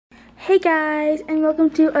Hey guys, and welcome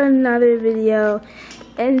to another video.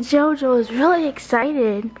 And JoJo is really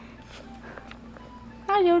excited.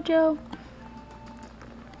 Hi JoJo.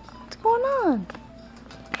 What's going on?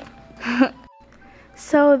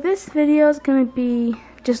 So this video is gonna be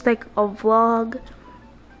just like a vlog.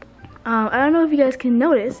 I don't know if you guys can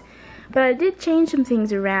notice, but I did change some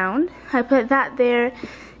things around. I put that there.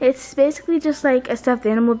 It's basically just like a stuffed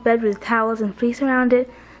animal bed with towels and fleece around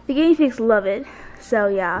it. The guinea pigs love it, so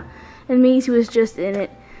yeah. And Maisie was just in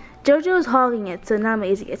it. JoJo is hogging it, so now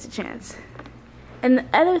Maisie gets a chance. And the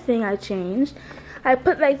other thing I changed, I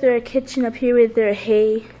put like their kitchen up here with their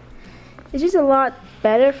hay. It's just a lot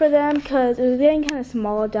better for them because it was getting kind of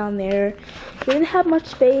small down there. They didn't have much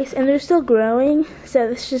space and they're still growing, so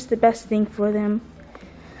this is just the best thing for them.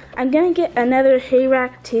 I'm gonna get another hay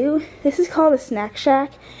rack too. This is called a snack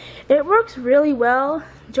shack. It works really well.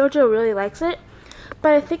 JoJo really likes it.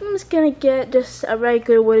 But I think I'm just gonna get just a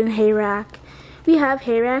regular wooden hay rack. We have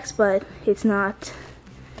hay racks, but it's not.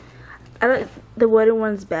 I like the wooden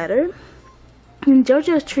ones better. And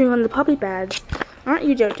JoJo's chewing on the puppy pads. Aren't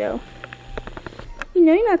you, JoJo? You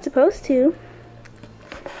know you're not supposed to.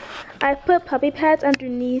 I put puppy pads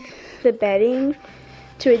underneath the bedding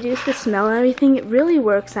to reduce the smell and everything. It really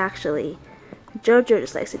works, actually. JoJo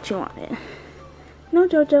just likes to chew on it. No,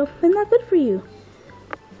 JoJo, they're not good for you.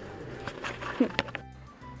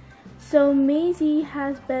 So Maisie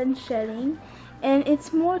has been shedding, and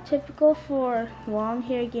it's more typical for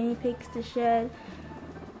long-haired guinea pigs to shed.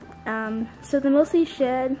 So they mostly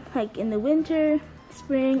shed like in the winter,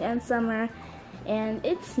 spring, and summer. And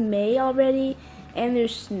it's May already, and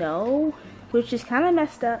there's snow, which is kind of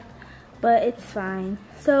messed up, but it's fine.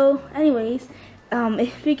 So anyways,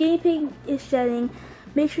 if your guinea pig is shedding,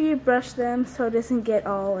 make sure you brush them so it doesn't get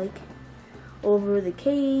all like over the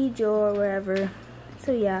cage or wherever.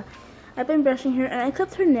 So yeah. I've been brushing her, and I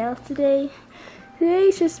clipped her nails today.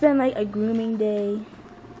 Today's just been like a grooming day.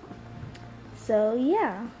 So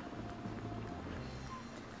yeah.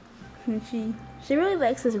 And she really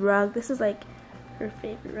likes this rug. This is like her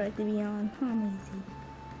favorite rug to be on. Oh, Maisie.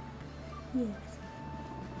 Yes.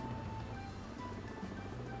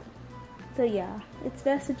 So yeah, it's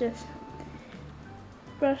best to just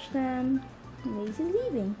brush them. Maisie's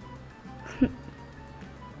leaving.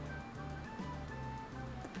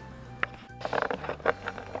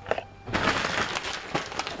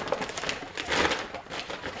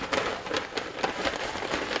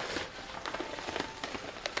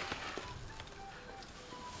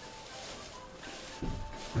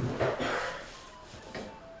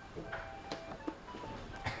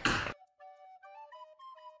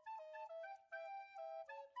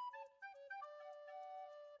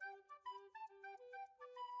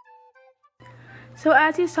 So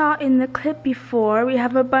as you saw in the clip before, we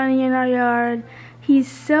have a bunny in our yard. He's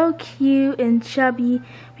so cute and chubby.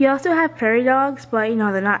 We also have prairie dogs, but you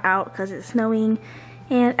know, they're not out because it's snowing.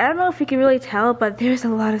 And I don't know if you can really tell, but there's a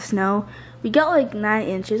lot of snow. We got like 9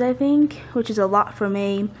 inches, I think, which is a lot for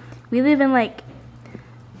May. We live in like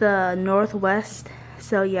the northwest,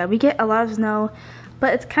 so yeah, we get a lot of snow.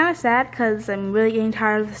 But it's kind of sad because I'm really getting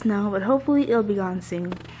tired of the snow, but hopefully it'll be gone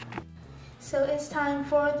soon. So it's time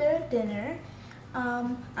for their dinner.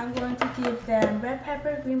 I'm going to give them red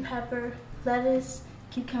pepper, green pepper, lettuce,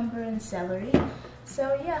 cucumber, and celery.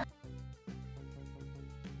 So yeah.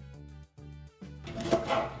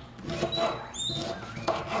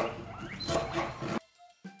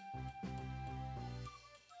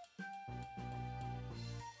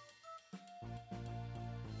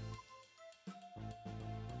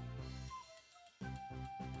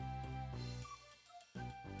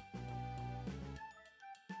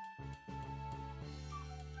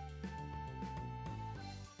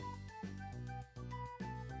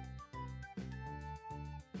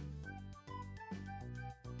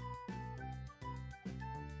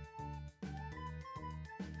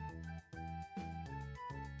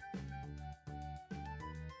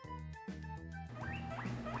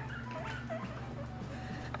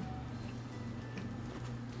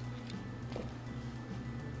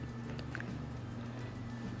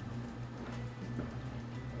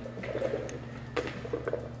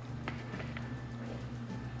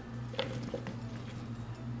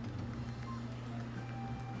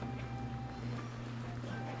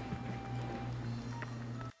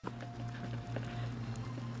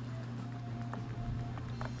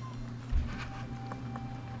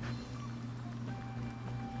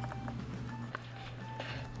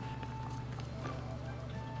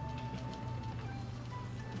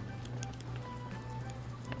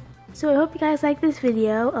 So I hope you guys like this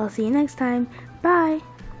video. I'll see you next time.